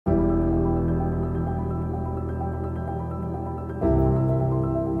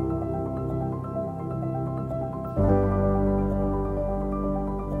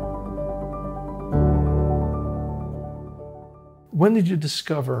When did you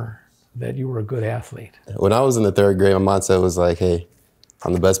discover that you were a good athlete? When I was in the third grade, my mindset was like, hey,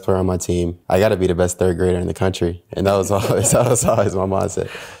 I'm the best player on my team. I got to be the best third grader in the country. And that was always my mindset.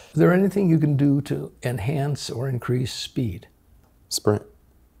 Is there anything you can do to enhance or increase speed? Sprint.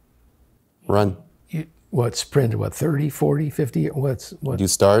 Run. What, sprint? What, 30, 40, 50? What? Do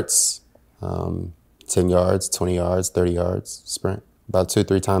starts, 10 yards, 20 yards, 30 yards, sprint. About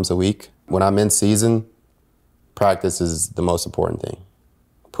 2-3 times a week. When I'm in season, practice is the most important thing.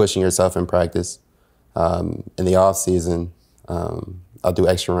 Pushing yourself in practice. In the off season, I'll do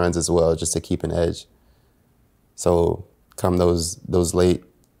extra runs as well just to keep an edge. So come those late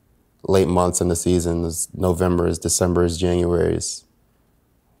months in the season, those Novembers, Decembers, Januaries,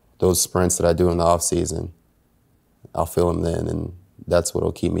 those sprints that I do in the off season, I'll feel them then, and that's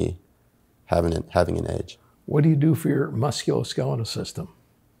what'll keep me having an edge. What do you do for your musculoskeletal system?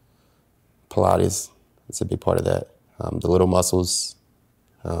 Pilates, it's a big part of that. The little muscles,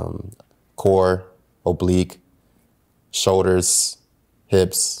 core, oblique, shoulders,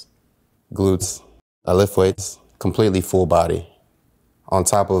 hips, glutes. I lift weights, completely full body. On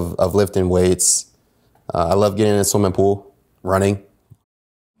top of lifting weights, I love getting in a swimming pool, running.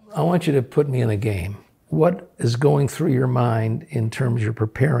 I want you to put me in a game. What is going through your mind in terms you're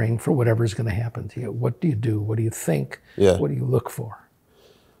preparing for whatever's going to happen to you? What do you do? What do you think? Yeah. What do you look for?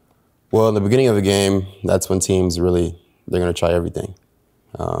 Well, in the beginning of the game, that's when teams they're going to try everything.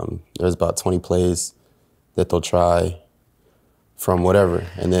 There's about 20 plays that they'll try from whatever.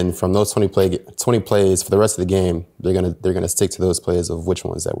 And then from those 20 plays for the rest of the game, they're going to stick to those plays of which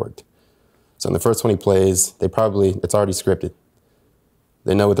ones that worked. So in the first 20 plays, it's already scripted.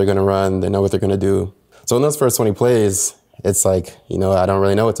 They know what they're going to run. They know what they're going to do. So in those first 20 plays, it's like, I don't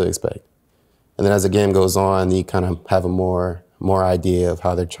really know what to expect. And then as the game goes on, you kind of have a more idea of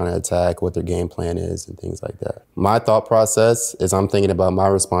how they're trying to attack, what their game plan is, and things like that. My thought process is I'm thinking about my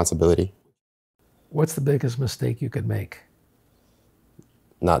responsibility. What's the biggest mistake you could make?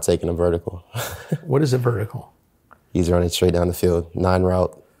 Not taking a vertical. What is a vertical? He's running straight down the field, 9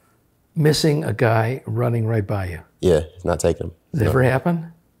 route. Missing a guy running right by you. Yeah, not taking him. Does it ever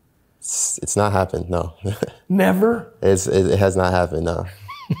happen? It's not happened, no. Never? It has not happened, no.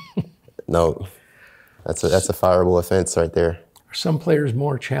 No. That's a fireable offense right there. Are some players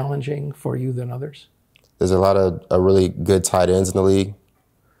more challenging for you than others? There's a lot of really good tight ends in the league.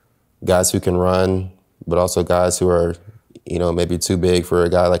 Guys who can run, but also guys who are, maybe too big for a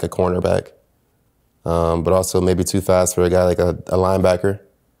guy like a cornerback, but also maybe too fast for a guy like a linebacker.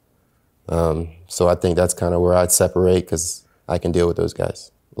 So I think that's kind of where I'd separate because I can deal with those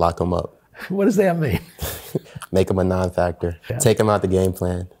guys. Lock them up. What does that mean? Make them a non-factor. Yeah. Take them out the game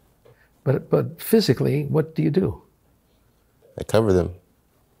plan. But physically, what do you do? I cover them.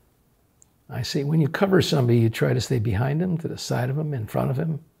 I see. When you cover somebody, you try to stay behind him, to the side of him, in front of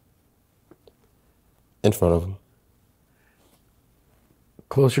him? In front of him.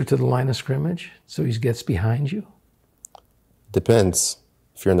 Closer to the line of scrimmage, so he gets behind you? Depends.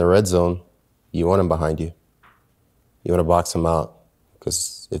 If you're in the red zone, you want him behind you. You want to box him out.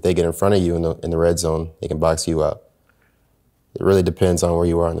 Because if they get in front of you in the red zone, they can box you out. It really depends on where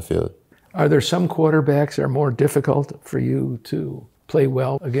you are on the field. Are there some quarterbacks that are more difficult for you to play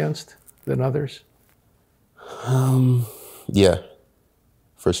well against than others? Yeah,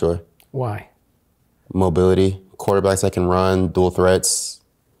 for sure. Why? Mobility. Quarterbacks that can run, dual threats,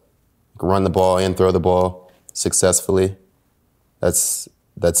 run the ball and throw the ball successfully. That's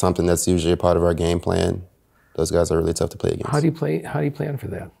something that's usually a part of our game plan. Those guys are really tough to play against. How do you plan for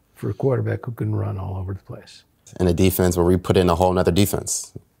that? For a quarterback who can run all over the place? In a defense where we put in a whole nother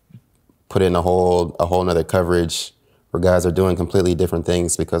defense. Put in a whole nother coverage where guys are doing completely different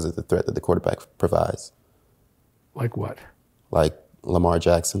things because of the threat that the quarterback provides. Like what? Like Lamar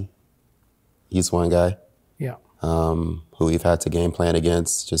Jackson. He's one guy. Yeah. Who we've had to game plan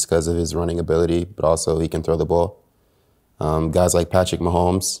against just because of his running ability, but also he can throw the ball. Guys like Patrick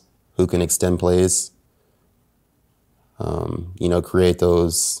Mahomes, who can extend plays, create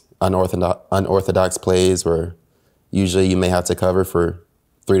those unorthodox plays where usually you may have to cover for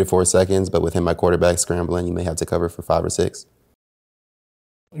 3 to 4 seconds, but with him, my quarterback scrambling, you may have to cover for 5 or 6.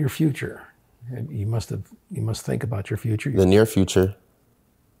 Your future. You must think about your future. The near future.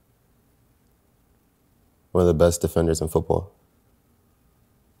 One of the best defenders in football.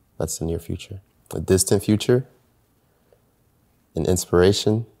 That's the near future. The distant future, an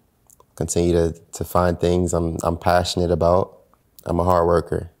inspiration. Continue to find things I'm passionate about. I'm a hard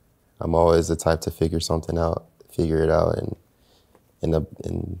worker. I'm always the type to figure it out, and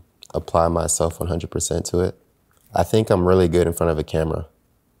apply myself 100% to it. I think I'm really good in front of a camera.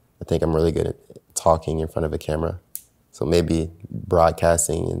 I think I'm really good at talking in front of a camera. So maybe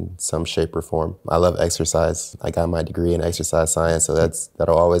broadcasting in some shape or form. I love exercise. I got my degree in exercise science, so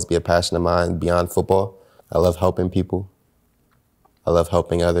that'll always be a passion of mine beyond football. I love helping people. I love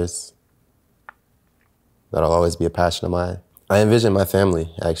helping others. That'll always be a passion of mine. I envision my family,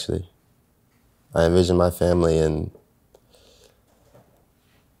 actually. I envision my family, and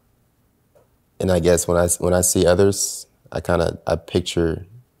I guess when I see others, I picture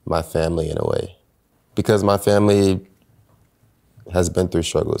my family in a way. Because my family has been through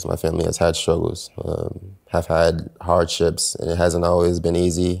struggles. My family has had struggles, have had hardships, and it hasn't always been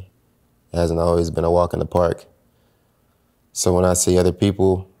easy. It hasn't always been a walk in the park. So when I see other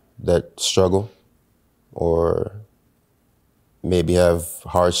people that struggle or maybe have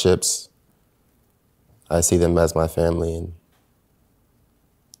hardships, I see them as my family, and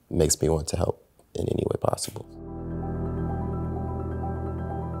it makes me want to help in any way possible.